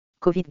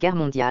Covid guerre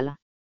mondiale.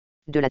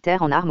 De la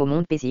terre en armes au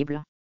monde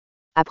paisible.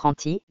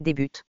 Apprenti,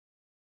 débute.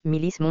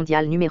 Milice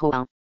mondiale numéro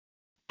 1.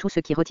 Tout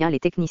ce qui retient les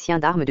techniciens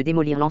d'armes de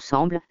démolir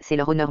l'ensemble, c'est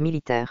leur honneur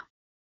militaire.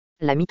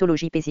 La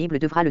mythologie paisible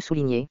devra le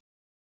souligner.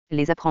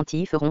 Les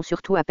apprentis feront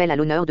surtout appel à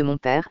l'honneur de mon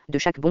père, de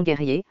chaque bon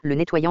guerrier, le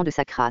nettoyant de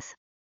sa crasse.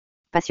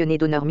 Passionnés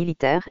d'honneur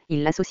militaire,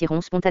 ils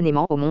l'associeront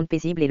spontanément au monde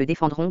paisible et le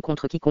défendront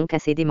contre quiconque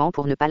assez dément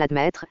pour ne pas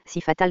l'admettre, si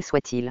fatal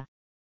soit-il.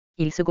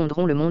 Ils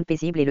seconderont le monde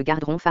paisible et le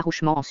garderont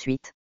farouchement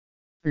ensuite.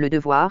 Le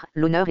devoir,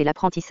 l'honneur et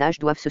l'apprentissage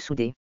doivent se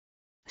souder.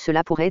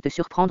 Cela pourrait te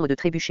surprendre de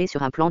trébucher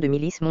sur un plan de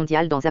milice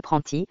mondiale dans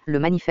Apprenti, le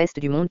manifeste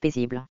du monde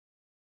paisible.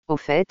 Au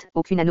fait,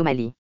 aucune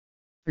anomalie.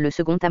 Le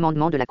second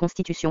amendement de la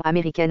Constitution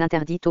américaine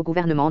interdit au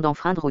gouvernement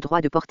d'enfreindre au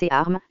droit de porter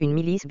arme, une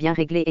milice bien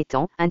réglée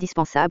étant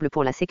indispensable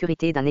pour la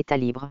sécurité d'un État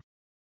libre.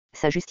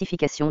 Sa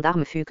justification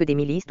d'armes fut que des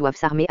milices doivent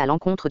s'armer à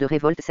l'encontre de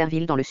révoltes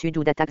serviles dans le sud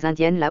ou d'attaques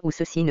indiennes là où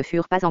ceux-ci ne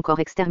furent pas encore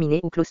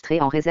exterminés ou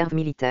claustrés en réserve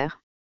militaire.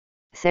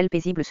 Celle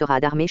paisible sera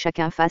d'armer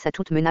chacun face à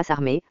toute menace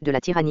armée, de la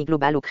tyrannie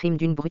globale au crime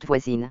d'une brute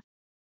voisine.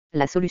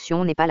 La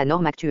solution n'est pas la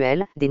norme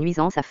actuelle, des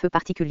nuisances à feu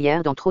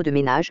particulières dans trop de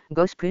ménages,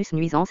 gosses plus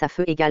nuisances à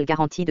feu égale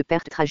garantie de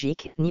pertes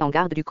tragiques, ni en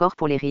garde du corps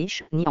pour les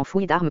riches, ni en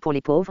fouille d'armes pour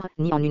les pauvres,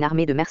 ni en une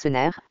armée de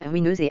mercenaires,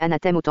 ruineuse et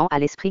anathème autant à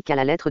l'esprit qu'à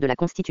la lettre de la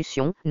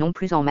Constitution, non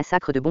plus en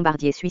massacre de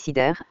bombardiers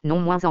suicidaires, non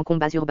moins en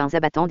combats urbains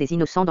abattant des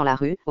innocents dans la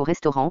rue, au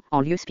restaurant,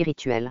 en lieu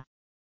spirituel.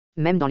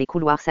 Même dans les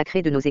couloirs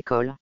sacrés de nos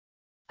écoles.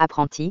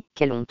 Apprentis,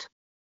 quelle honte.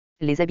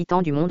 Les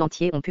habitants du monde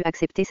entier ont pu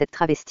accepter cette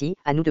travestie,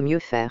 à nous de mieux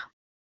faire.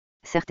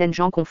 Certaines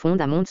gens confondent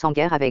un monde sans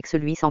guerre avec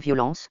celui sans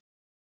violence.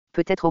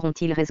 Peut-être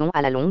auront-ils raison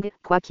à la longue,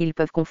 quoiqu'ils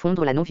peuvent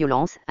confondre la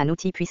non-violence, un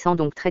outil puissant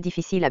donc très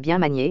difficile à bien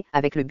manier,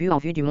 avec le but en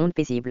vue du monde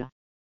paisible.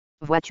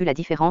 Vois-tu la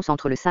différence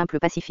entre le simple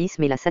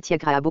pacifisme et la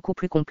satyagraha beaucoup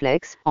plus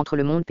complexe, entre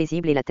le monde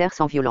paisible et la terre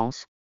sans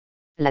violence?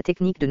 La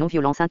technique de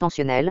non-violence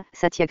intentionnelle,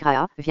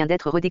 satyagraha, vient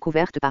d'être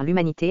redécouverte par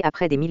l'humanité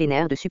après des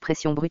millénaires de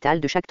suppression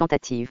brutale de chaque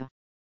tentative.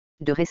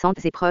 De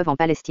récentes épreuves en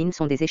Palestine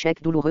sont des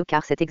échecs douloureux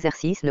car cet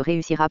exercice ne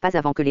réussira pas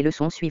avant que les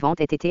leçons suivantes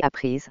aient été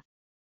apprises.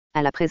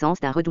 À la présence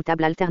d'un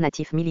redoutable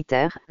alternatif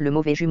militaire, le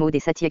mauvais jumeau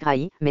des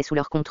satyagrahis, mais sous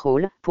leur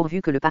contrôle,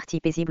 pourvu que le parti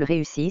paisible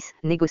réussisse,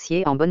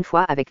 négocier en bonne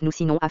foi avec nous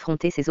sinon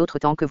affronter ces autres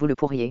tant que vous le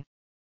pourriez.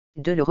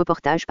 2. Le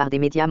reportage par des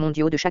médias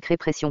mondiaux de chaque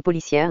répression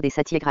policière des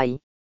satyagrahis.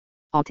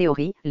 En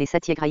théorie, les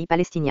satyagrahis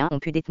palestiniens ont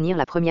pu détenir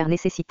la première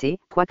nécessité,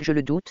 quoique je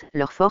le doute,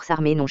 leurs forces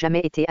armées n'ont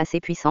jamais été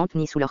assez puissantes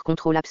ni sous leur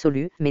contrôle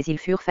absolu, mais ils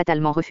furent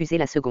fatalement refusés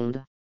la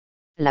seconde.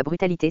 La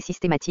brutalité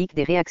systématique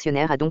des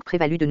réactionnaires a donc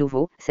prévalu de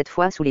nouveau, cette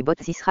fois sous les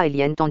bottes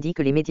israéliennes tandis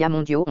que les médias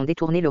mondiaux ont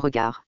détourné le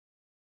regard.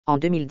 En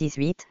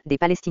 2018, des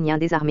Palestiniens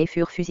désarmés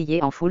furent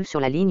fusillés en foule sur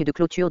la ligne de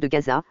clôture de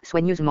Gaza,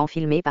 soigneusement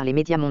filmés par les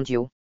médias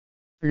mondiaux.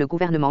 Le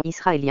gouvernement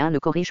israélien ne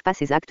corrige pas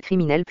ses actes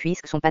criminels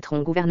puisque son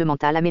patron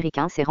gouvernemental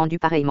américain s'est rendu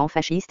pareillement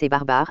fasciste et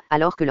barbare,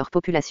 alors que leur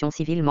population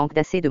civile manque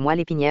d'assez de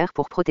moelle épinière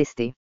pour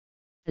protester.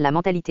 La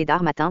mentalité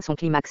d'armes atteint son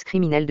climax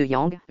criminel de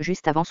Yang,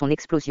 juste avant son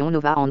explosion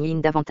Nova en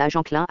yin davantage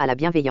enclin à la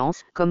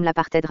bienveillance, comme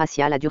l'apartheid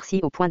racial a durci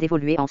au point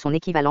d'évoluer en son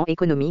équivalent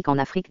économique en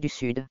Afrique du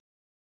Sud.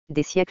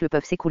 Des siècles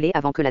peuvent s'écouler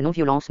avant que la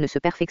non-violence ne se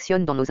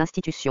perfectionne dans nos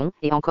institutions,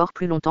 et encore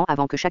plus longtemps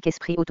avant que chaque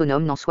esprit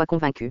autonome n'en soit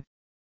convaincu.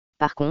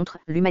 Par contre,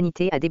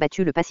 l'humanité a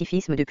débattu le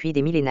pacifisme depuis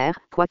des millénaires,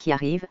 quoi qu'y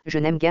arrive, je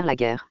n'aime guère la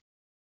guerre.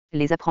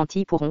 Les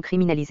apprentis pourront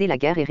criminaliser la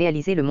guerre et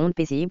réaliser le monde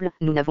paisible,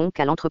 nous n'avons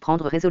qu'à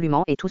l'entreprendre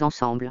résolument et tous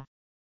ensemble.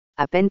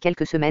 À peine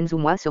quelques semaines ou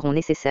mois seront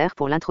nécessaires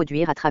pour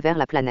l'introduire à travers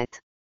la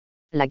planète.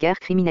 La guerre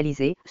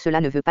criminalisée, cela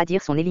ne veut pas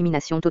dire son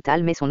élimination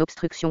totale mais son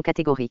obstruction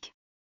catégorique.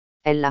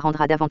 Elle la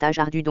rendra davantage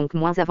ardue donc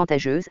moins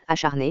avantageuse,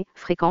 acharnée,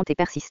 fréquente et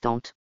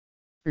persistante.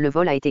 Le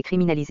vol a été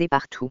criminalisé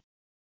partout.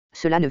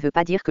 Cela ne veut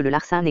pas dire que le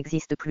larcin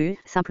n'existe plus,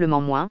 simplement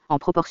moins, en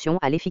proportion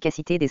à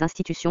l'efficacité des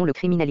institutions le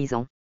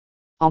criminalisant.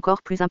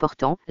 Encore plus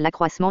important,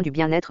 l'accroissement du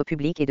bien-être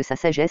public et de sa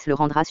sagesse le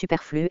rendra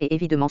superflu et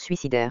évidemment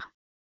suicidaire.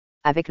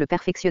 Avec le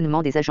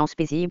perfectionnement des agences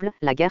paisibles,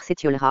 la guerre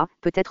s'étiolera,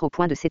 peut-être au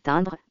point de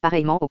s'éteindre,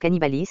 pareillement au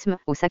cannibalisme,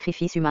 au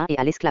sacrifice humain et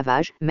à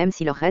l'esclavage, même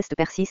si leur reste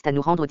persiste à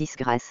nous rendre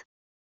disgrâce.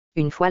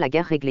 Une fois la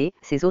guerre réglée,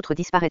 ces autres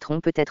disparaîtront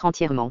peut-être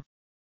entièrement.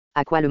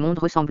 À quoi le monde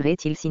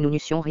ressemblerait-il si nous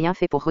n'eussions rien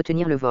fait pour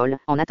retenir le vol,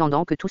 en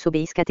attendant que tous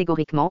obéissent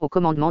catégoriquement au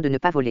commandement de ne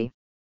pas voler?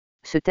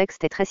 Ce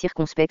texte est très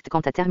circonspect quant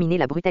à terminer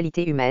la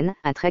brutalité humaine,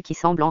 un trait qui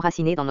semble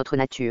enraciné dans notre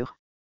nature.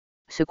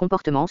 Ce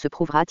comportement se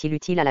prouvera-t-il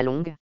utile à la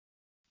longue?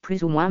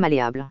 Plus ou moins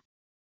malléable.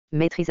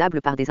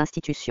 Maîtrisable par des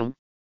institutions.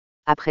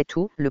 Après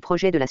tout, le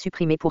projet de la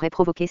supprimer pourrait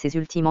provoquer ses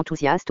ultimes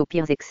enthousiastes aux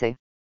pires excès.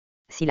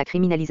 Si la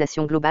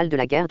criminalisation globale de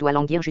la guerre doit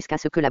languir jusqu'à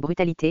ce que la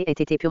brutalité ait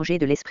été purgée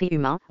de l'esprit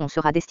humain, on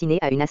sera destiné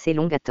à une assez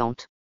longue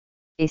attente.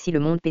 Et si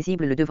le monde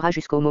paisible le devra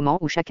jusqu'au moment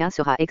où chacun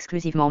sera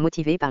exclusivement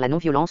motivé par la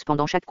non-violence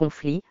pendant chaque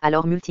conflit,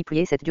 alors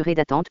multiplier cette durée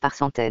d'attente par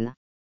centaines.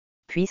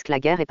 Puisque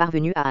la guerre est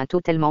parvenue à un taux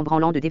tellement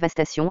branlant de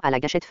dévastation à la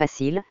gâchette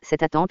facile,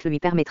 cette attente lui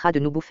permettra de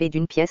nous bouffer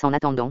d'une pièce en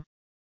attendant.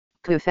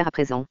 Que faire à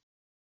présent?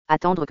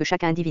 Attendre que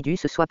chaque individu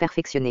se soit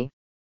perfectionné.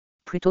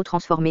 Plutôt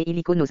transformer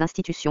illico nos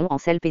institutions en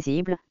celles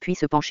paisibles, puis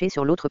se pencher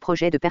sur l'autre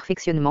projet de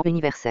perfectionnement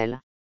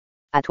universel.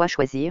 À toi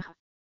choisir.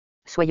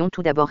 Soyons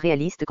tout d'abord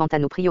réalistes quant à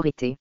nos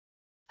priorités.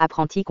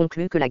 Apprenti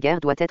conclut que la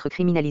guerre doit être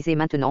criminalisée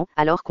maintenant,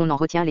 alors qu'on en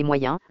retient les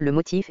moyens, le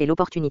motif et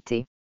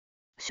l'opportunité.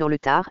 Sur le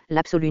tard,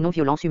 l'absolue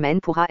non-violence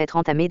humaine pourra être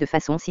entamée de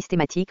façon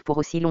systématique pour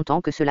aussi longtemps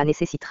que cela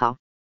nécessitera.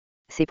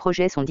 Ces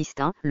projets sont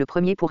distincts, le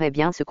premier pourrait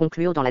bien se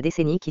conclure dans la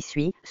décennie qui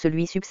suit,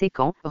 celui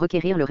subséquent,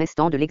 requérir le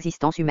restant de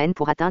l'existence humaine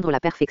pour atteindre la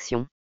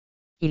perfection.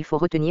 Il faut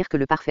retenir que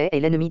le parfait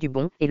est l'ennemi du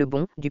bon, et le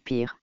bon, du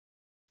pire.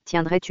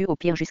 Tiendrais-tu au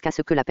pire jusqu'à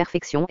ce que la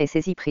perfection ait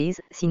saisi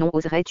prise, sinon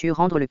oserais-tu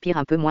rendre le pire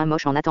un peu moins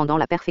moche en attendant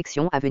la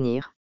perfection à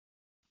venir?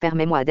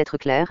 Permets-moi d'être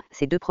clair,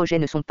 ces deux projets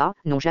ne sont pas,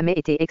 n'ont jamais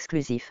été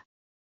exclusifs.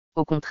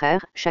 Au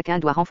contraire, chacun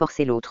doit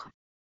renforcer l'autre.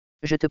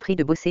 Je te prie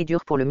de bosser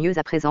dur pour le mieux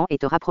à présent et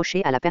te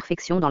rapprocher à la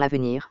perfection dans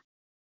l'avenir.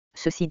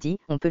 Ceci dit,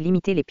 on peut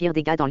limiter les pires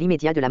dégâts dans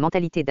l'immédiat de la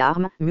mentalité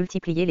d'armes,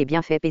 multiplier les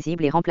bienfaits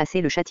paisibles et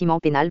remplacer le châtiment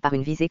pénal par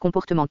une visée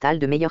comportementale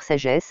de meilleure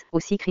sagesse,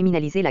 aussi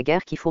criminaliser la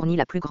guerre qui fournit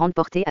la plus grande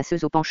portée à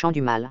ceux au penchant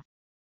du mal.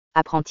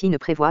 Apprenti ne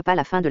prévoit pas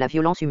la fin de la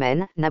violence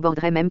humaine,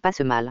 n'aborderait même pas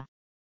ce mal.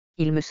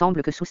 Il me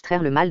semble que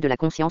soustraire le mal de la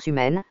conscience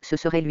humaine, ce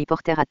serait lui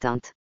porter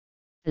atteinte.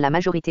 La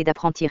majorité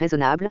d'apprentis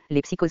raisonnables,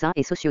 les psychosains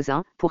et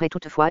sociosains, pourraient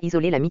toutefois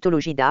isoler la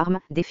mythologie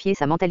d'armes, défier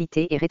sa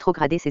mentalité et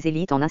rétrograder ses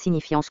élites en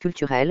insignifiance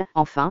culturelle,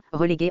 enfin,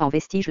 reléguer en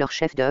vestige leur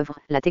chef-d'œuvre,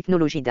 la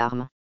technologie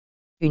d'armes.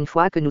 Une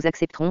fois que nous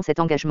accepterons cet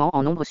engagement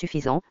en nombre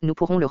suffisant, nous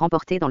pourrons le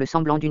remporter dans le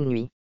semblant d'une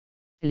nuit.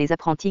 Les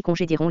apprentis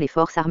congédieront les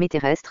forces armées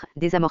terrestres,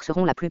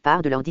 désamorceront la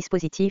plupart de leurs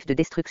dispositifs de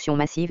destruction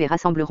massive et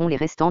rassembleront les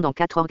restants dans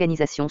 4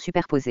 organisations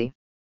superposées.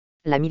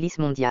 La milice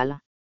mondiale.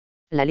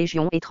 La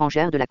légion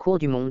étrangère de la cour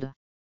du monde.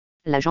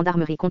 La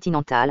gendarmerie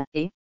continentale,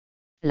 et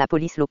la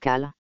police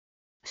locale.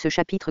 Ce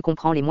chapitre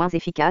comprend les moins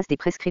efficaces des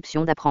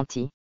prescriptions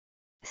d'apprentis.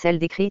 Celles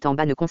décrites en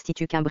bas ne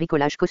constituent qu'un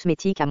bricolage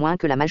cosmétique à moins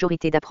que la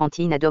majorité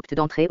d'apprentis n'adoptent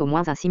d'entrée au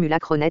moins un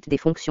simulacre honnête des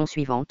fonctions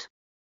suivantes.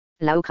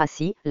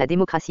 L'aocratie, la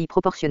démocratie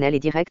proportionnelle et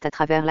directe à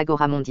travers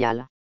l'agora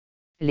mondiale.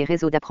 Les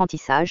réseaux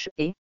d'apprentissage,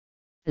 et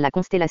la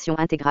constellation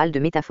intégrale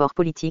de métaphores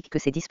politiques que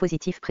ces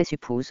dispositifs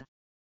présupposent.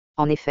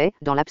 En effet,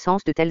 dans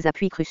l'absence de tels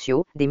appuis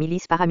cruciaux, des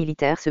milices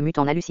paramilitaires se mutent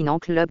en hallucinants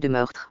clubs de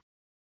meurtre.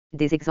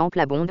 Des exemples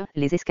abondent,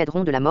 les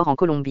escadrons de la mort en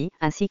Colombie,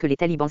 ainsi que les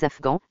talibans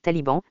afghans,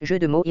 talibans, jeu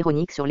de mots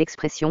ironique sur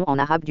l'expression en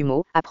arabe du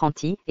mot,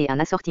 apprenti, et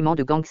un assortiment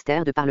de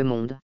gangsters de par le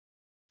monde.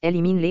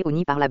 Élimine-les au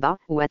nid par là-bas,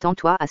 ou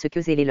attends-toi à ce que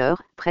les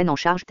leurs prennent en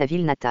charge ta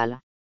ville natale.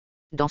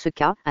 Dans ce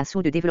cas, un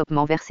sou de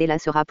développement versé là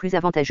sera plus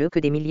avantageux que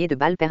des milliers de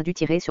balles perdues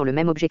tirées sur le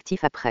même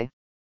objectif après.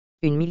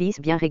 Une milice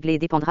bien réglée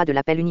dépendra de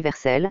l'appel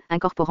universel,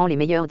 incorporant les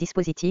meilleurs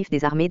dispositifs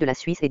des armées de la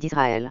Suisse et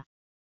d'Israël.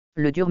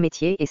 Le dur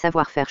métier et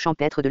savoir-faire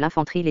champêtre de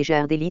l'infanterie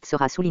légère d'élite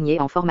sera souligné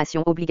en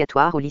formation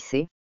obligatoire au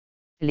lycée.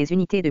 Les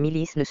unités de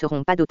milice ne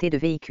seront pas dotées de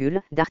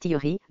véhicules,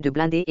 d'artillerie, de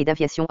blindés et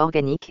d'aviation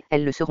organique,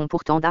 elles le seront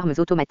pourtant d'armes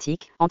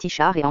automatiques,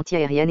 anti-chars et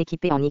anti-aériennes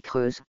équipées en nid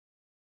creuse.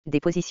 Des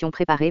positions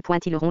préparées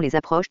pointilleront les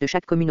approches de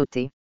chaque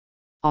communauté.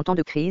 En temps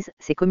de crise,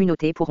 ces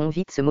communautés pourront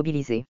vite se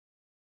mobiliser.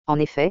 En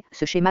effet,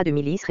 ce schéma de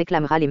milice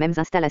réclamera les mêmes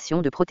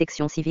installations de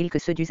protection civile que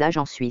ceux d'usage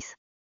en Suisse.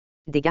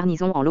 Des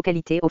garnisons en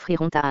localité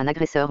offriront à un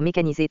agresseur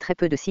mécanisé très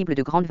peu de cibles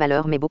de grande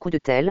valeur mais beaucoup de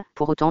telles,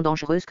 pour autant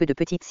dangereuses que de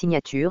petites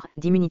signatures,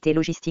 d'immunité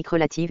logistique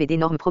relative et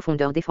d'énormes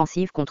profondeurs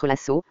défensives contre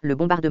l'assaut, le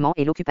bombardement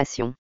et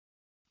l'occupation.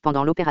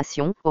 Pendant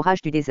l'opération,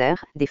 Orage du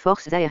désert, des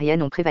forces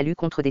aériennes ont prévalu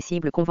contre des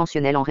cibles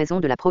conventionnelles en raison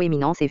de la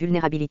proéminence et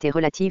vulnérabilité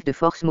relative de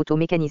forces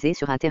moto-mécanisées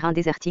sur un terrain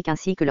désertique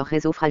ainsi que leur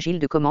réseau fragile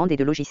de commande et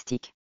de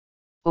logistique.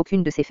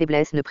 Aucune de ces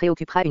faiblesses ne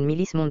préoccupera une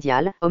milice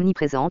mondiale,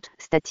 omniprésente,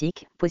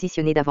 statique,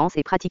 positionnée d'avance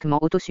et pratiquement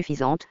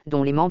autosuffisante,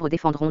 dont les membres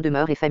défendront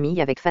demeure et famille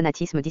avec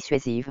fanatisme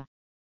dissuasif.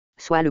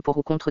 Soit le pour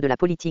ou contre de la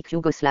politique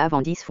yougoslave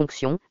en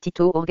dysfonction,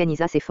 Tito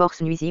organisa ses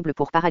forces nuisibles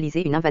pour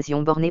paralyser une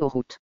invasion bornée aux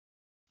routes.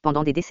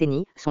 Pendant des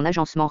décennies, son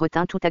agencement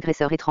retint tout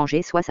agresseur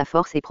étranger soit sa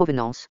force et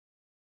provenance.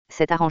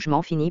 Cet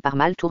arrangement finit par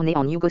mal tourner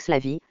en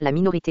Yougoslavie, la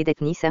minorité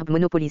d'ethnie serbe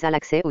monopolisa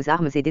l'accès aux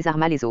armes et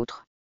désarma les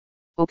autres.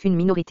 Aucune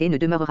minorité ne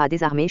demeurera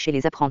désarmée chez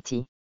les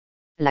apprentis.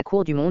 La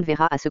Cour du monde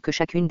verra à ce que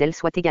chacune d'elles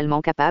soit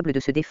également capable de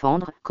se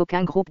défendre,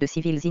 qu'aucun groupe de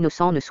civils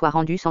innocents ne soit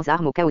rendu sans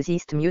armes aux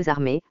chaosistes mieux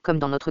armés, comme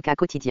dans notre cas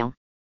quotidien.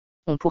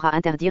 On pourra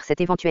interdire cette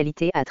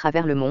éventualité à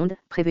travers le monde,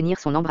 prévenir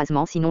son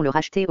embrasement sinon le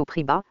racheter au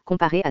prix bas,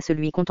 comparé à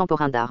celui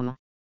contemporain d'armes.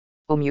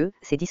 Au mieux,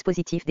 ces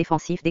dispositifs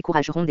défensifs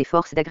décourageront des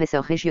forces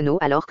d'agresseurs régionaux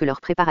alors que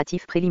leurs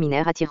préparatifs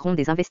préliminaires attireront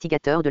des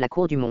investigateurs de la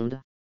Cour du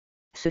monde.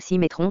 Ceux-ci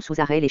mettront sous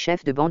arrêt les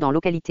chefs de bande en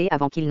localité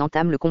avant qu'ils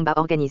n'entament le combat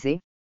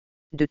organisé.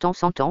 De temps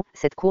en temps,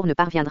 cette Cour ne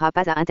parviendra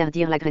pas à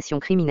interdire l'agression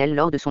criminelle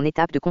lors de son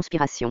étape de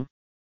conspiration.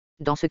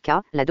 Dans ce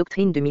cas, la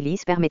doctrine de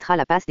milice permettra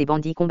la passe des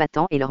bandits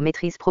combattants et leur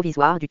maîtrise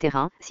provisoire du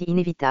terrain, si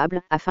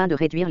inévitable, afin de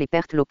réduire les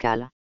pertes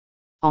locales.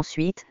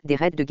 Ensuite, des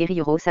raids de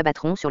guérilleros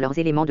s'abattront sur leurs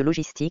éléments de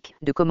logistique,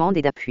 de commande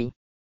et d'appui.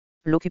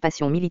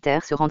 L'occupation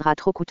militaire se rendra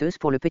trop coûteuse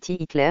pour le petit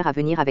Hitler à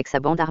venir avec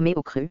sa bande armée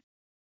au cru.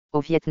 Au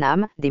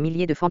Vietnam, des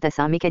milliers de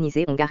fantassins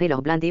mécanisés ont garé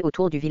leurs blindés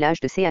autour du village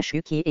de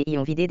Chu qui et y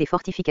ont vidé des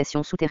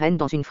fortifications souterraines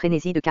dans une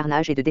frénésie de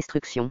carnage et de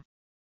destruction.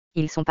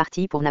 Ils sont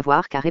partis pour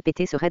n'avoir qu'à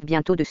répéter ce raid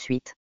bientôt de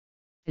suite.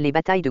 Les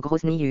batailles de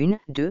Grozny 1,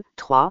 2,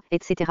 3,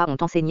 etc. ont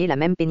enseigné la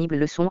même pénible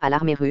leçon à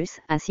l'armée russe,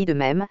 ainsi de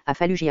même, à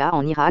Fallujah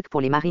en Irak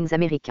pour les marines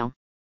américains.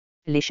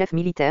 Les chefs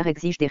militaires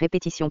exigent des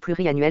répétitions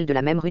pluriannuelles de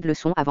la même rude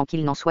leçon avant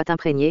qu'ils n'en soient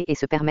imprégnés et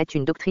se permettent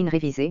une doctrine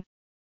révisée.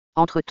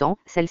 Entre-temps,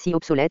 celle-ci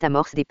obsolète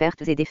amorce des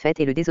pertes et défaites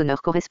et le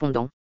déshonneur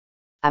correspondant.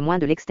 À moins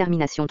de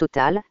l'extermination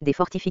totale, des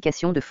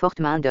fortifications de forte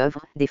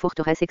main-d'œuvre, des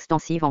forteresses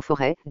extensives en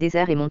forêt,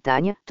 déserts et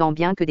montagnes, tant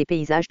bien que des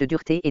paysages de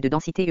dureté et de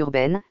densité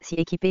urbaine, si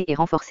équipés et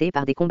renforcés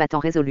par des combattants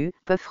résolus,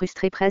 peuvent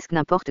frustrer presque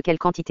n'importe quelle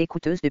quantité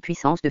coûteuse de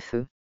puissance de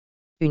feu.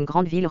 Une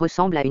grande ville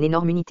ressemble à une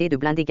énorme unité de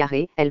blindés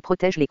garés, elle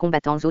protège les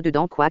combattants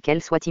au-dedans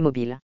quoiqu'elle soit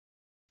immobile.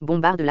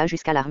 Bombarde-la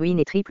jusqu'à la ruine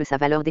et triple sa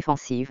valeur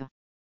défensive.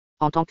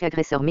 En tant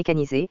qu'agresseur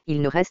mécanisé,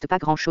 il ne reste pas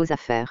grand-chose à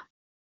faire.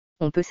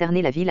 On peut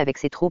cerner la ville avec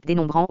ses troupes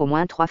dénombrant au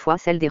moins 3 fois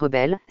celles des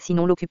rebelles,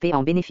 sinon l'occuper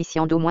en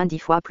bénéficiant d'au moins 10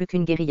 fois plus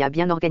qu'une guérilla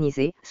bien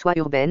organisée, soit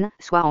urbaine,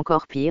 soit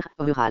encore pire,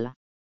 rurale.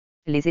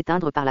 Les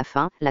éteindre par la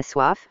faim, la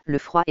soif, le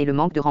froid et le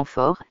manque de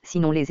renforts,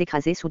 sinon les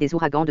écraser sous des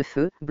ouragans de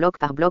feu, bloc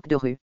par bloc de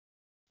rue.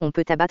 On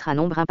peut abattre un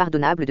nombre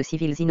impardonnable de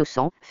civils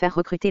innocents, faire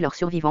recruter leurs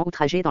survivants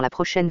outragés dans la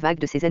prochaine vague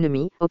de ses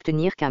ennemis,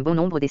 obtenir qu'un bon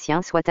nombre des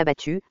siens soient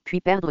abattus,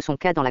 puis perdre son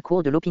cas dans la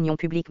cour de l'opinion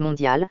publique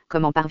mondiale,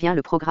 comme en parvient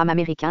le programme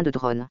américain de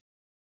drones.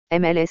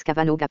 MLS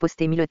Cavanaugh a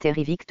posté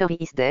Military Victory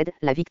is dead,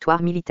 la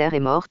victoire militaire est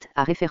morte,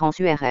 à référence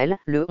URL,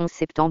 le 11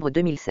 septembre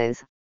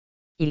 2016.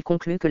 Il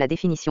conclut que la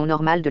définition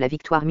normale de la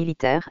victoire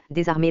militaire,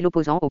 désarmer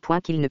l'opposant au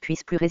point qu'il ne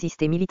puisse plus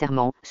résister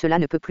militairement, cela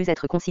ne peut plus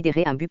être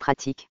considéré un but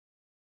pratique.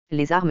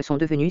 Les armes sont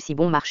devenues si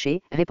bon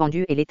marché,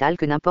 répandues et létales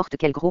que n'importe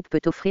quel groupe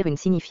peut offrir une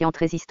signifiante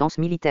résistance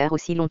militaire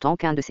aussi longtemps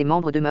qu'un de ses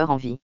membres demeure en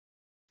vie.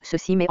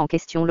 Ceci met en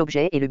question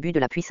l'objet et le but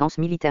de la puissance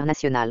militaire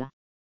nationale.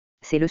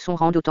 Ces leçons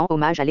rendent autant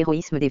hommage à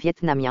l'héroïsme des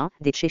Vietnamiens,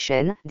 des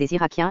Tchétchènes, des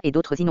Irakiens et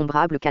d'autres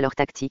innombrables qu'à leur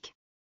tactique.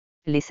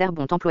 Les Serbes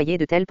ont employé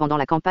de telles pendant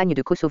la campagne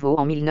de Kosovo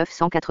en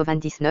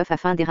 1999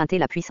 afin d'éreinter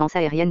la puissance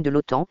aérienne de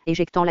l'OTAN,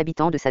 éjectant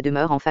l'habitant de sa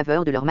demeure en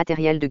faveur de leur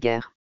matériel de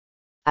guerre.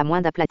 À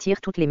moins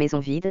d'aplatir toutes les maisons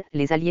vides,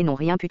 les Alliés n'ont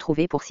rien pu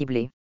trouver pour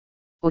cibler.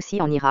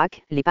 Aussi en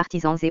Irak, les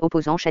partisans et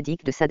opposants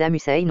tchadiques de Saddam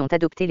Hussein ont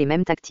adopté les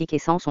mêmes tactiques et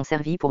s'en sont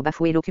servis pour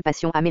bafouer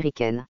l'occupation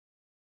américaine.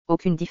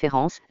 Aucune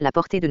différence, la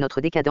portée de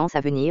notre décadence à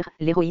venir,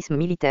 l'héroïsme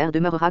militaire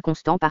demeurera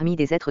constant parmi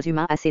des êtres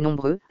humains assez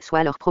nombreux,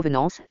 soit leur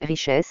provenance,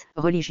 richesse,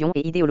 religion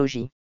et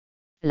idéologie.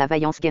 La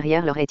vaillance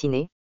guerrière leur est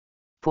innée.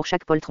 Pour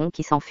chaque poltron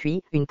qui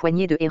s'enfuit, une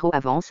poignée de héros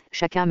avance,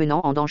 chacun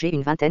menant en danger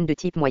une vingtaine de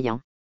types moyens.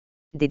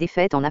 Des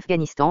défaites en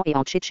Afghanistan et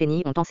en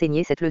Tchétchénie ont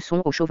enseigné cette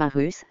leçon aux chauvins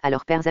russes, à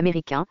leurs pères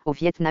américains, au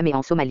Vietnam et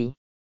en Somalie.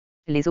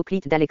 Les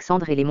hoplites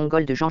d'Alexandre et les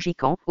Mongols de Gengis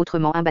Khan,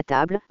 autrement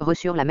imbattables,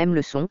 reçurent la même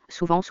leçon,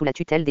 souvent sous la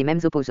tutelle des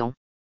mêmes opposants.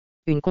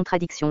 Une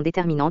contradiction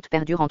déterminante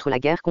perdure entre la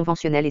guerre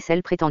conventionnelle et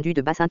celle prétendue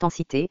de basse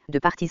intensité, de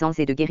partisans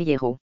et de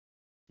guérilleros.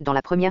 Dans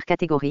la première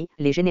catégorie,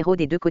 les généraux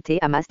des deux côtés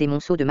amassent des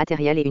monceaux de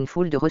matériel et une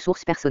foule de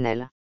ressources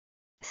personnelles.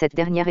 Cette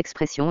dernière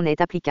expression n'est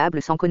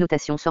applicable sans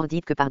connotation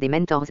sordide que par des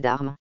mentors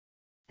d'armes.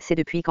 C'est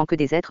depuis quand que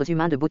des êtres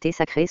humains de beauté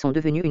sacrée sont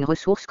devenus une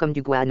ressource comme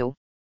du guano.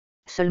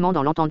 Seulement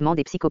dans l'entendement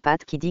des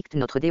psychopathes qui dictent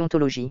notre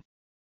déontologie.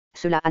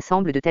 Cela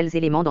assemble de tels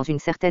éléments dans une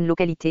certaine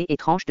localité et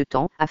tranche de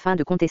temps, afin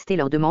de contester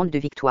leur demande de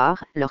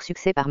victoire, leur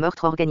succès par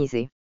meurtre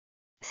organisé.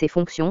 Ces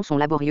fonctions sont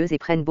laborieuses et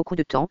prennent beaucoup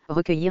de temps,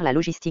 recueillir la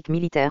logistique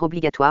militaire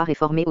obligatoire et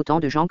former autant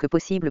de gens que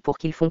possible pour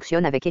qu'ils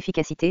fonctionnent avec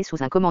efficacité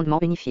sous un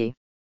commandement unifié.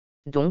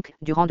 Donc,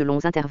 durant de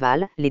longs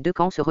intervalles, les deux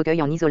camps se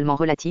recueillent en isolement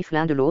relatif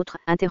l'un de l'autre,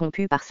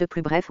 interrompus par ceux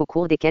plus brefs au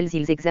cours desquels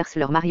ils exercent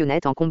leurs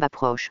marionnettes en combat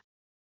proche.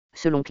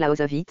 Selon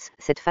Clausewitz,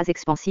 cette phase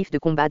expansive de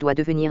combat doit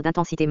devenir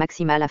d'intensité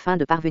maximale afin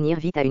de parvenir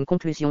vite à une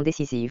conclusion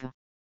décisive.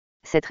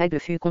 Cette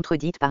règle fut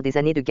contredite par des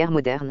années de guerre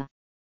moderne.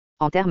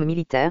 En termes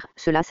militaires,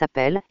 cela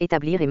s'appelle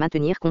établir et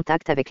maintenir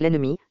contact avec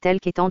l'ennemi, tel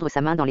qu'étendre sa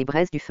main dans les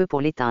braises du feu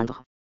pour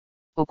l'éteindre.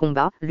 Au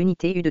combat,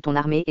 l'unité U de ton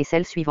armée et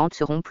celles suivantes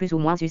seront plus ou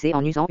moins usées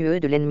en usant UE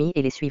de l'ennemi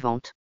et les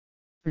suivantes.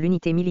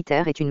 L'unité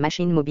militaire est une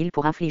machine mobile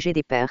pour infliger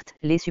des pertes,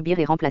 les subir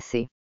et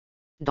remplacer.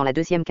 Dans la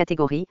deuxième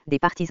catégorie, des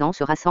partisans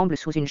se rassemblent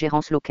sous une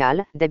gérance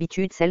locale,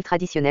 d'habitude celle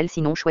traditionnelle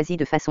sinon choisie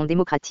de façon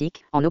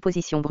démocratique, en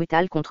opposition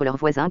brutale contre leurs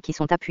voisins qui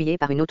sont appuyés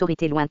par une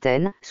autorité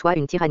lointaine, soit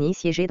une tyrannie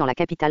siégée dans la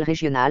capitale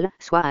régionale,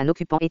 soit un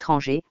occupant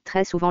étranger,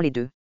 très souvent les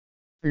deux.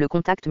 Le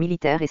contact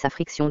militaire et sa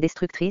friction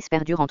destructrice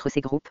perdurent entre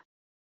ces groupes.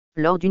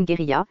 Lors d'une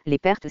guérilla, les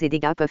pertes et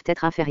dégâts peuvent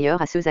être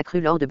inférieurs à ceux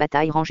accrus lors de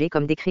batailles rangées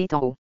comme décrites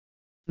en haut.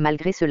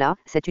 Malgré cela,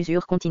 cette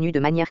usure continue de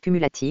manière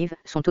cumulative,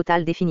 son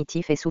total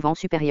définitif est souvent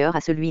supérieur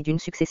à celui d'une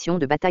succession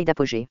de batailles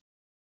d'apogée.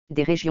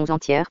 Des régions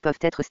entières peuvent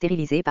être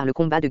stérilisées par le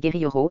combat de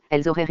guérilleros,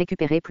 elles auraient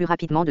récupéré plus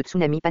rapidement de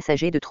tsunamis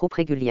passagers de troupes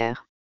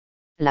régulières.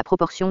 La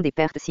proportion des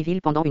pertes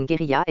civiles pendant une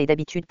guérilla est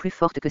d'habitude plus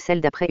forte que celle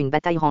d'après une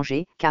bataille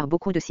rangée, car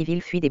beaucoup de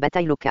civils fuient des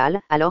batailles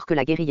locales, alors que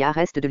la guérilla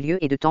reste de lieu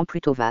et de temps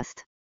plutôt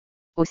vaste.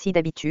 Aussi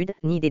d'habitude,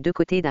 ni des deux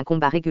côtés d'un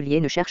combat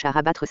régulier ne cherche à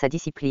rabattre sa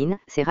discipline,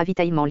 ses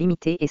ravitaillements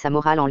limités et sa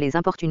morale en les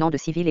importunant de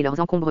civils et leurs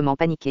encombrements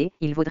paniqués,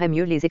 il vaudrait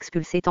mieux les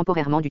expulser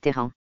temporairement du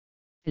terrain.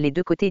 Les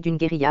deux côtés d'une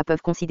guérilla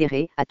peuvent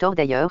considérer, à tort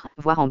d'ailleurs,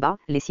 voire en bas,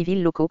 les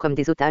civils locaux comme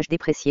des otages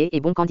dépréciés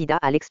et bons candidats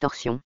à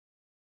l'extorsion.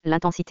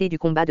 L'intensité du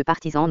combat de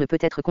partisans ne peut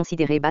être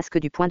considérée basse que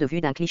du point de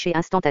vue d'un cliché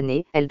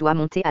instantané, elle doit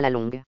monter à la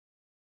longue.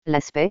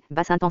 L'aspect,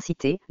 basse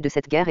intensité, de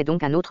cette guerre est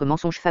donc un autre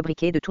mensonge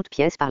fabriqué de toutes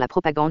pièces par la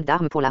propagande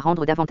d'armes pour la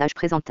rendre davantage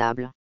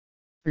présentable.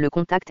 Le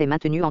contact est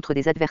maintenu entre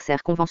des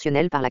adversaires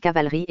conventionnels par la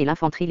cavalerie et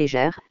l'infanterie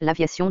légère,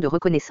 l'aviation de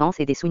reconnaissance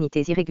et des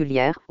sous-unités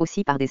irrégulières,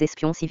 aussi par des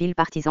espions civils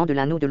partisans de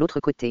l'un ou de l'autre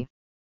côté.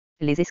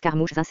 Les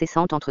escarmouches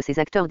incessantes entre ces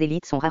acteurs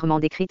d'élite sont rarement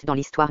décrites dans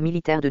l'histoire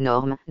militaire de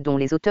normes, dont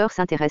les auteurs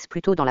s'intéressent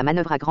plutôt dans la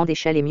manœuvre à grande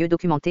échelle et mieux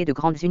documentée de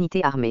grandes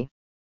unités armées.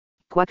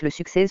 Quoique le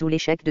succès ou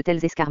l'échec de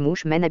telles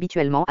escarmouches mène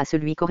habituellement à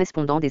celui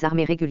correspondant des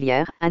armées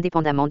régulières,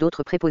 indépendamment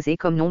d'autres préposés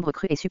comme nombre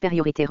cru et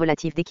supériorité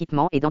relative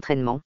d'équipement et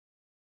d'entraînement.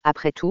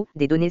 Après tout,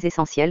 des données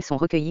essentielles sont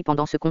recueillies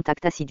pendant ce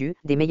contact assidu,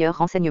 des meilleurs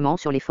renseignements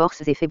sur les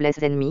forces et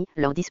faiblesses ennemies,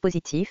 leurs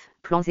dispositifs,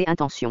 plans et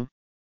intentions.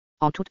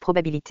 En toute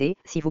probabilité,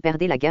 si vous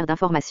perdez la guerre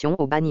d'information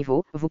au bas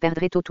niveau, vous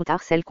perdrez tôt ou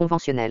tard celle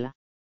conventionnelle.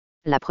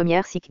 La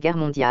première Sixième guerre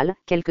mondiale,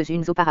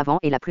 quelques-unes auparavant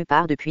et la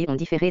plupart depuis ont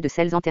différé de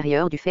celles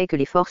antérieures du fait que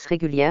les forces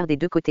régulières des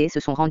deux côtés se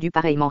sont rendues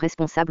pareillement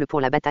responsables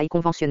pour la bataille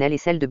conventionnelle et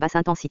celle de basse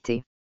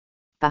intensité.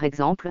 Par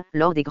exemple,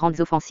 lors des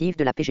grandes offensives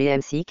de la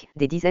PGM-SIC,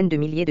 des dizaines de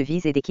milliers de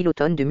vies et des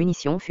kilotonnes de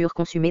munitions furent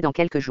consumées dans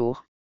quelques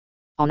jours.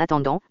 En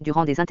attendant,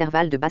 durant des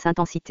intervalles de basse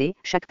intensité,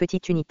 chaque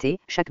petite unité,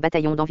 chaque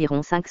bataillon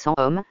d'environ 500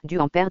 hommes, dut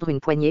en perdre une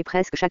poignée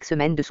presque chaque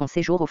semaine de son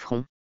séjour au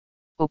front.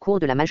 Au cours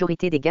de la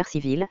majorité des guerres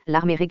civiles,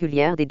 l'armée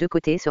régulière des deux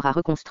côtés sera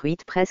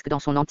reconstruite presque dans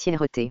son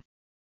entièreté.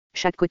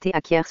 Chaque côté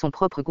acquiert son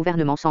propre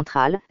gouvernement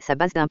central, sa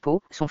base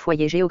d'impôts, son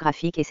foyer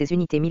géographique et ses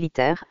unités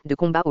militaires, de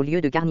combat au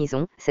lieu de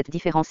garnison, cette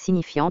différence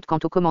signifiante quant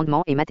au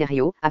commandement et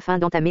matériaux, afin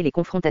d'entamer les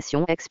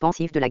confrontations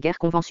expansives de la guerre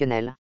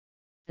conventionnelle.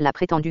 La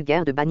prétendue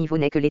guerre de bas niveau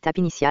n'est que l'étape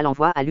initiale en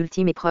voie à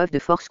l'ultime épreuve de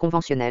force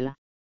conventionnelle.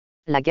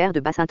 La guerre de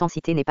basse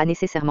intensité n'est pas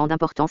nécessairement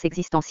d'importance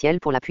existentielle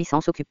pour la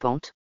puissance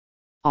occupante.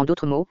 En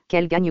d'autres mots,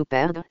 qu'elle gagne ou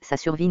perde, sa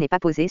survie n'est pas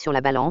posée sur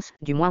la balance,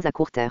 du moins à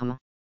court terme.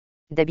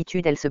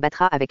 D'habitude elle se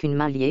battra avec une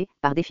main liée,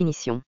 par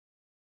définition.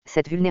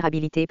 Cette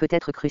vulnérabilité peut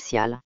être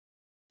cruciale.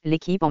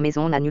 L'équipe en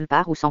maison n'a nulle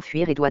part où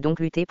s'enfuir et doit donc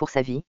lutter pour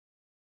sa vie.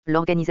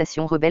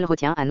 L'organisation rebelle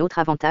retient un autre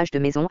avantage de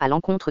maison à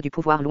l'encontre du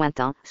pouvoir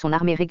lointain, son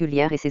armée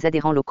régulière et ses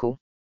adhérents locaux.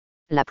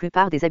 La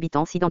plupart des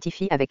habitants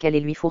s'identifient avec elle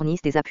et lui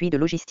fournissent des appuis de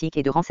logistique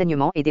et de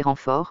renseignement et des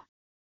renforts.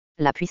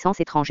 La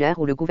puissance étrangère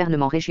ou le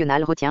gouvernement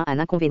régional retient un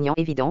inconvénient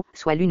évident,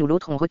 soit l'une ou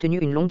l'autre ont retenu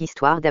une longue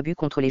histoire d'abus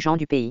contre les gens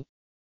du pays.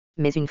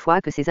 Mais une fois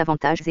que ces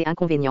avantages et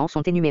inconvénients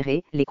sont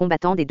énumérés, les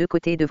combattants des deux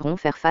côtés devront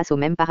faire face au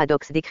même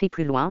paradoxe décrit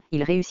plus loin,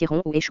 ils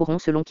réussiront ou échoueront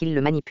selon qu'ils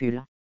le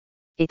manipulent.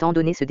 Étant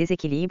donné ce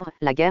déséquilibre,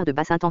 la guerre de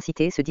basse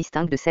intensité se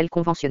distingue de celle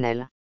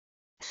conventionnelle.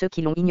 Ceux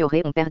qui l'ont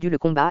ignoré ont perdu le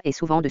combat et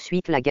souvent de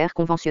suite la guerre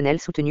conventionnelle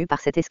soutenue par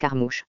cette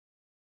escarmouche.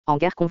 En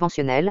guerre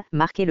conventionnelle,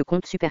 marquer le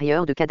compte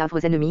supérieur de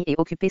cadavres ennemis et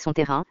occuper son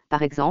terrain,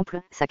 par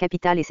exemple, sa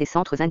capitale et ses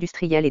centres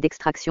industriels et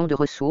d'extraction de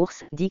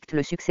ressources, dicte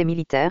le succès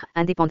militaire,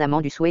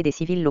 indépendamment du souhait des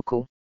civils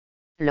locaux.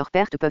 Leurs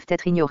pertes peuvent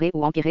être ignorées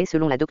ou empirées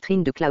selon la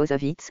doctrine de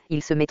Clausewitz,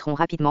 ils se mettront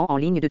rapidement en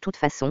ligne de toute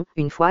façon,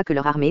 une fois que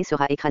leur armée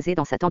sera écrasée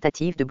dans sa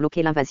tentative de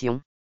bloquer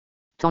l'invasion.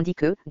 Tandis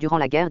que, durant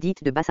la guerre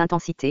dite de basse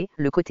intensité,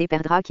 le côté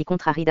perdra qui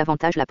contrarie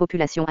davantage la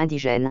population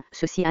indigène,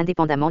 ceci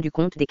indépendamment du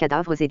compte des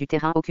cadavres et du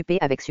terrain occupé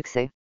avec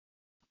succès.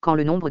 Quand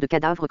le nombre de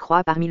cadavres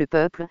croît parmi le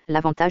peuple,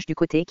 l'avantage du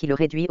côté qui le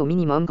réduit au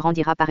minimum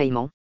grandira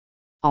pareillement.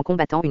 En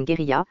combattant une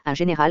guérilla, un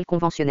général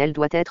conventionnel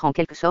doit être en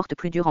quelque sorte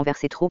plus dur envers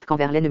ses troupes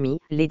qu'envers l'ennemi,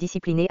 les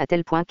discipliner à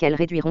tel point qu'elles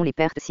réduiront les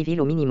pertes civiles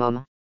au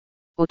minimum.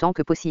 Autant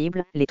que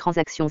possible, les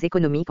transactions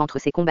économiques entre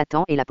ces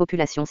combattants et la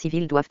population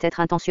civile doivent être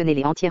intentionnelles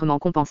et entièrement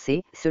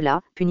compensées,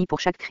 ceux-là, punis pour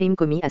chaque crime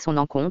commis à son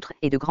encontre,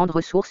 et de grandes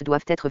ressources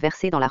doivent être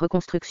versées dans la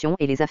reconstruction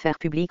et les affaires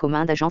publiques aux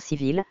mains d'agents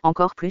civils,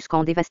 encore plus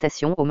qu'en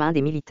dévastation aux mains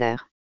des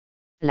militaires.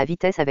 La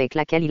vitesse avec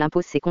laquelle il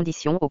impose ces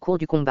conditions au cours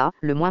du combat,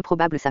 le moins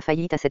probable sa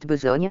faillite à cette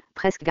besogne,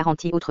 presque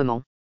garantie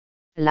autrement.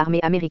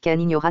 L'armée américaine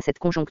ignora cette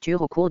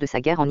conjoncture au cours de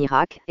sa guerre en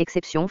Irak,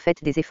 exception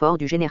faite des efforts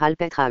du général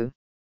Petraeus.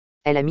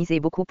 Elle a misé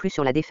beaucoup plus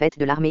sur la défaite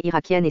de l'armée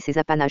irakienne et ses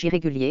apanages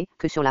irréguliers,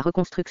 que sur la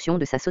reconstruction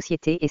de sa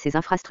société et ses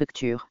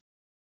infrastructures.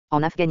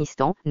 En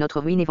Afghanistan,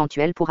 notre ruine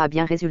éventuelle pourra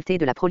bien résulter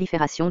de la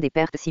prolifération des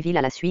pertes civiles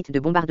à la suite de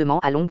bombardements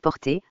à longue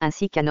portée,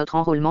 ainsi qu'à notre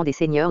enrôlement des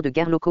seigneurs de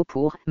guerre locaux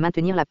pour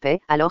maintenir la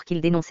paix, alors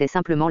qu'ils dénonçaient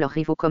simplement leurs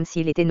rivaux comme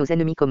s'ils étaient nos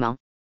ennemis communs.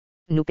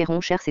 Nous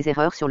paierons cher ces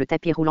erreurs sur le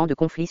tapis roulant de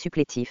conflits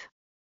supplétifs.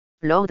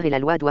 L'ordre et la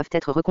loi doivent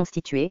être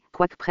reconstitués,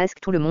 quoique presque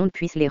tout le monde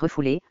puisse les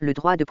refouler, le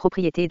droit de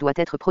propriété doit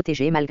être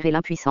protégé malgré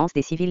l'impuissance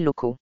des civils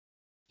locaux.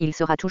 Il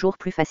sera toujours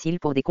plus facile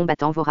pour des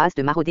combattants voraces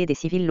de marauder des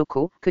civils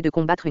locaux, que de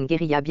combattre une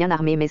guérilla bien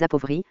armée mais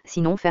appauvrie,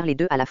 sinon faire les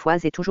deux à la fois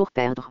et toujours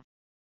perdre.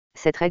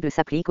 Cette règle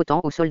s'applique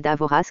autant aux soldats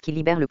voraces qui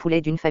libèrent le poulet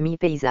d'une famille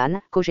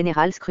paysanne, qu'au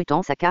général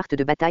scrutant sa carte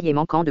de bataille et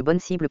manquant de bonnes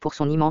cibles pour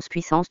son immense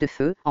puissance de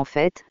feu, en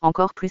fait,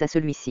 encore plus à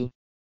celui-ci.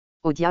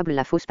 Au diable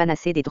la fausse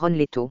panacée des drones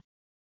létaux.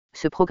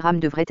 Ce programme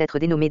devrait être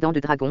dénommé dents de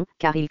dragon,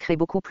 car il crée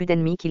beaucoup plus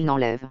d'ennemis qu'il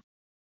n'enlève.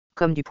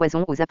 Comme du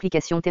poison aux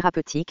applications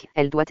thérapeutiques,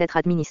 elle doit être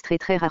administrée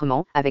très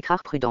rarement, avec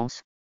rare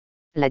prudence.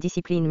 La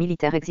discipline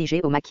militaire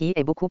exigée au maquis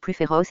est beaucoup plus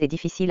féroce et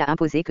difficile à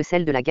imposer que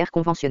celle de la guerre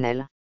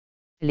conventionnelle.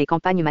 Les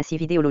campagnes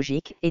massives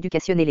idéologiques,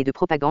 éducationnelles et de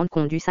propagande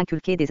qu'ont dû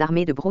s'inculquer des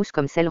armées de brousse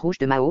comme celle rouge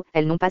de Mao,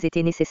 elles n'ont pas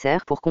été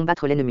nécessaires pour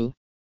combattre l'ennemi.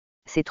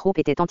 Ces troupes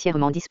étaient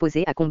entièrement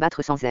disposées à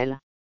combattre sans elles.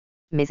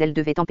 Mais elles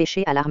devaient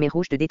empêcher à l'armée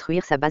rouge de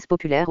détruire sa base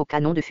populaire au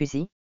canon de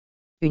fusil.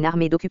 Une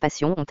armée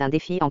d'occupation ont un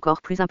défi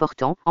encore plus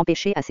important,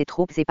 empêcher à ses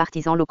troupes et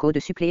partisans locaux de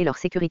suppléer leur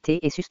sécurité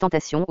et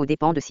sustentation aux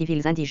dépens de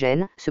civils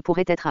indigènes, ce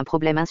pourrait être un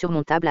problème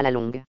insurmontable à la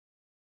longue.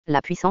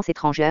 La puissance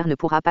étrangère ne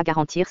pourra pas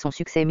garantir son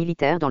succès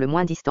militaire dans le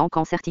moins distant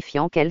qu'en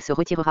certifiant qu'elle se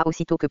retirera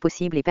aussitôt que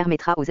possible et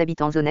permettra aux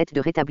habitants honnêtes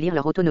de rétablir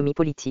leur autonomie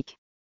politique.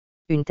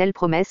 Une telle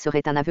promesse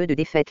serait un aveu de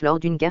défaite lors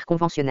d'une guerre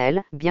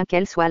conventionnelle, bien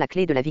qu'elle soit la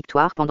clé de la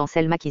victoire pendant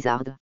celle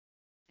maquisarde.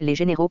 Les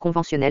généraux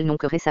conventionnels n'ont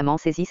que récemment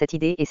saisi cette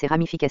idée et ses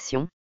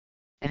ramifications.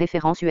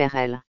 Référence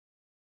URL.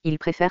 Ils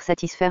préfèrent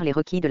satisfaire les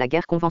requis de la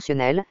guerre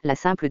conventionnelle, la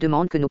simple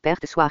demande que nos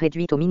pertes soient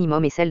réduites au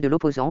minimum et celles de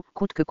l'opposant,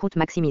 coûte que coûte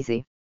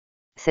maximisées.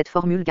 Cette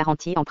formule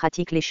garantit en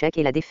pratique l'échec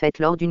et la défaite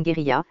lors d'une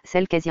guérilla,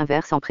 celle quasi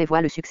inverse en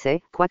prévoit le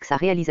succès, quoique sa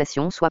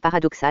réalisation soit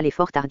paradoxale et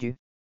fort ardue.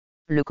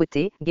 Le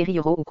côté,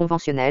 guérillero ou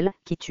conventionnel,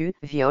 qui tue,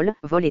 viole,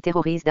 vole et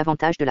terrorise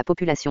davantage de la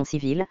population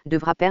civile,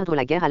 devra perdre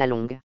la guerre à la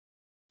longue.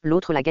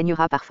 L'autre la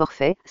gagnera par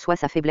forfait, soit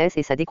sa faiblesse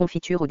et sa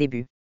déconfiture au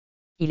début.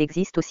 Il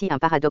existe aussi un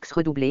paradoxe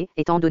redoublé,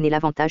 étant donné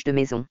l'avantage de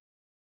maison.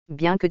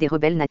 Bien que des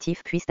rebelles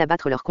natifs puissent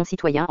abattre leurs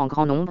concitoyens en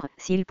grand nombre,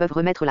 s'ils peuvent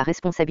remettre la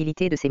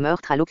responsabilité de ces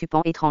meurtres à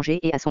l'occupant étranger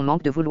et à son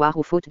manque de vouloir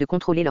ou faute de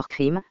contrôler leurs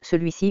crimes,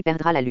 celui-ci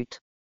perdra la lutte.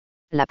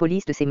 La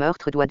police de ces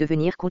meurtres doit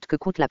devenir coûte que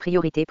coûte la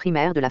priorité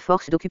primaire de la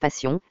force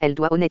d'occupation, elle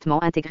doit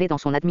honnêtement intégrer dans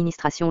son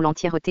administration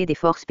l'entièreté des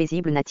forces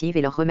paisibles natives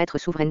et leur remettre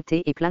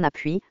souveraineté et plein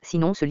appui,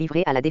 sinon se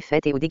livrer à la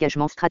défaite et au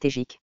dégagement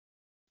stratégique.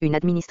 Une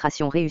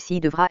administration réussie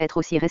devra être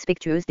aussi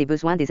respectueuse des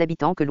besoins des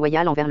habitants que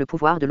loyale envers le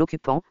pouvoir de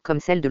l'occupant, comme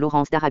celle de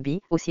Laurence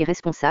d'Arabie, aussi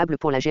responsable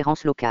pour la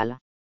gérance locale.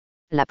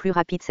 La plus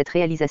rapide cette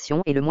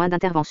réalisation et le moins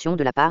d'intervention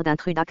de la part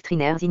d'intrus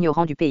doctrinaires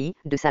ignorants du pays,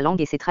 de sa langue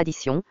et ses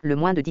traditions, le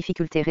moins de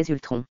difficultés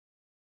résulteront.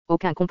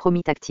 Aucun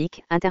compromis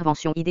tactique,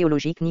 intervention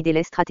idéologique ni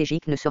délai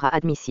stratégique ne sera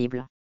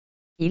admissible.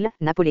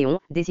 Napoléon,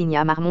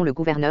 désigna Marmont le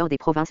gouverneur des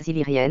provinces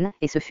illyriennes,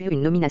 et ce fut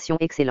une nomination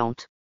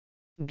excellente.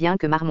 Bien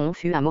que Marmont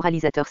fût un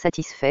moralisateur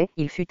satisfait,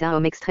 il fut un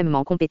homme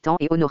extrêmement compétent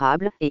et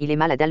honorable, et il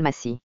aima la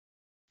Dalmatie.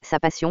 Sa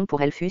passion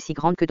pour elle fut si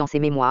grande que dans ses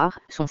mémoires,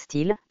 son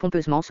style,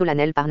 pompeusement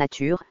solennel par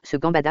nature, se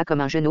gambada comme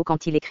un genou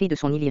quand il écrit de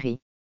son Illyrie.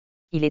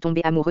 Il est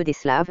tombé amoureux des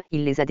Slaves,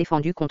 il les a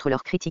défendus contre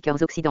leurs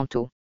critiqueurs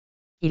occidentaux.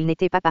 Ils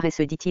n'étaient pas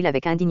paresseux, dit-il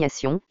avec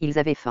indignation, ils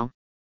avaient faim.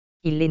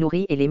 Il les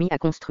nourrit et les mit à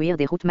construire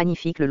des routes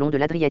magnifiques le long de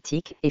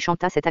l'Adriatique, et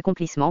chanta cet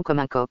accomplissement comme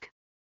un coq.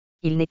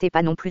 Ils n'étaient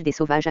pas non plus des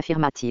sauvages,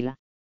 affirma-t-il.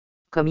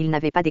 Comme ils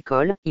n'avaient pas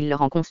d'école, il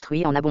leur en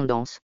construit en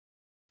abondance.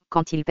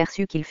 Quand il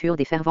perçut qu'ils furent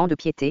des fervents de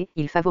piété,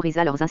 il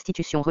favorisa leurs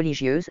institutions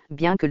religieuses,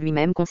 bien que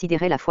lui-même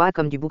considérait la foi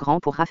comme du bougrant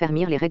pour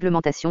raffermir les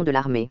réglementations de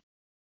l'armée.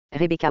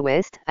 Rebecca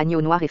West,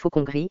 Agneau noir et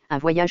faucon gris, un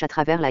voyage à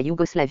travers la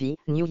Yougoslavie,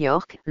 New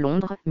York,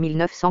 Londres,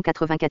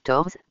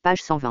 1994,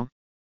 page 120.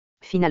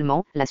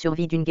 Finalement, la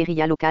survie d'une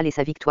guérilla locale et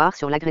sa victoire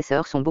sur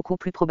l'agresseur sont beaucoup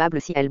plus probables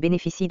si elle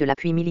bénéficie de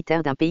l'appui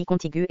militaire d'un pays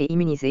contigu et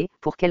immunisé,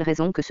 pour quelle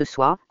raison que ce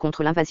soit,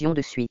 contre l'invasion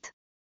de suite.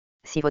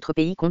 Si votre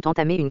pays compte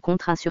entamer une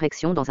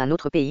contre-insurrection dans un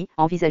autre pays,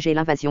 envisagez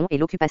l'invasion et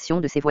l'occupation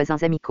de ses voisins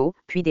amicaux,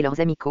 puis des leurs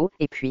amicaux,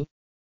 et puis.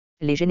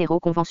 Les généraux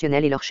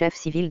conventionnels et leurs chefs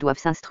civils doivent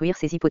s'instruire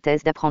ces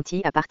hypothèses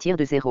d'apprentis à partir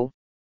de zéro.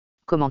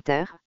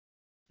 Commentaire.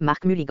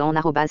 Marc Mulligan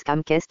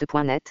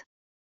 @camcast.net